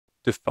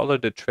To follow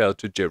the trail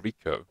to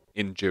Jericho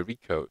in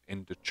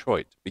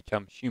Detroit,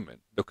 become human,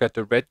 look at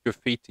the red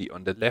graffiti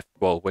on the left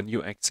wall when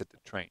you exit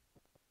the train.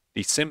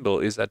 The symbol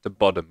is at the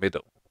bottom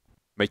middle.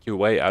 Make your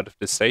way out of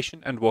the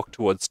station and walk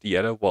towards the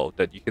yellow wall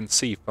that you can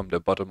see from the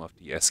bottom of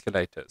the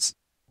escalators.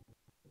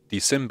 The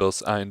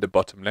symbols are in the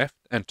bottom left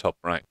and top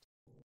right.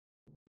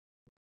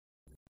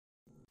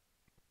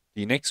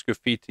 The next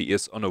graffiti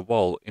is on a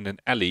wall in an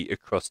alley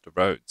across the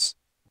roads.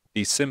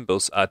 These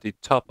symbols are at the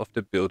top of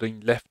the building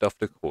left of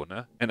the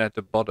corner and at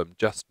the bottom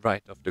just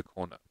right of the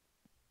corner.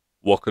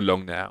 Walk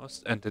along the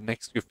house and the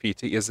next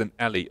graffiti is an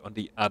alley on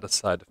the other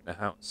side of the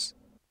house.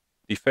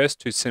 The first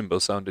two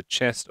symbols are on the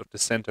chest of the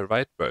center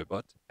right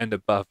robot and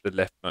above the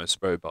leftmost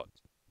robot.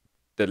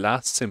 The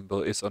last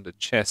symbol is on the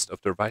chest of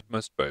the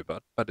rightmost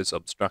robot but is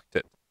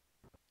obstructed.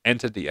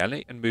 Enter the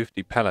alley and move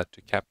the pallet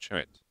to capture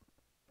it.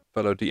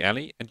 Follow the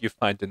alley and you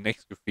find the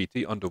next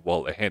graffiti on the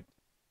wall ahead.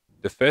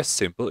 The first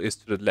symbol is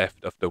to the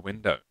left of the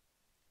window.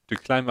 To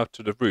climb up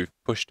to the roof,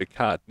 push the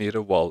cart near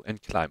the wall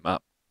and climb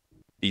up.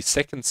 The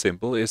second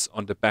symbol is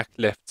on the back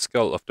left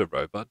skull of the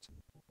robot,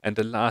 and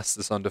the last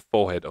is on the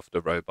forehead of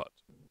the robot.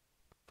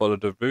 Follow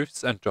the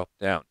roofs and drop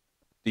down.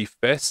 The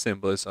first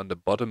symbol is on the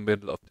bottom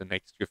middle of the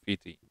next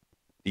graffiti.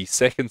 The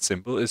second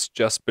symbol is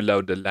just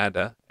below the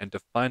ladder, and the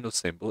final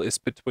symbol is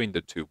between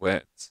the two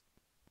words.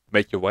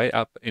 Make your way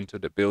up into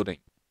the building.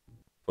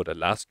 For the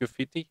last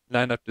graffiti,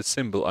 line up the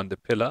symbol on the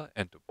pillar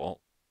and the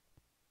wall.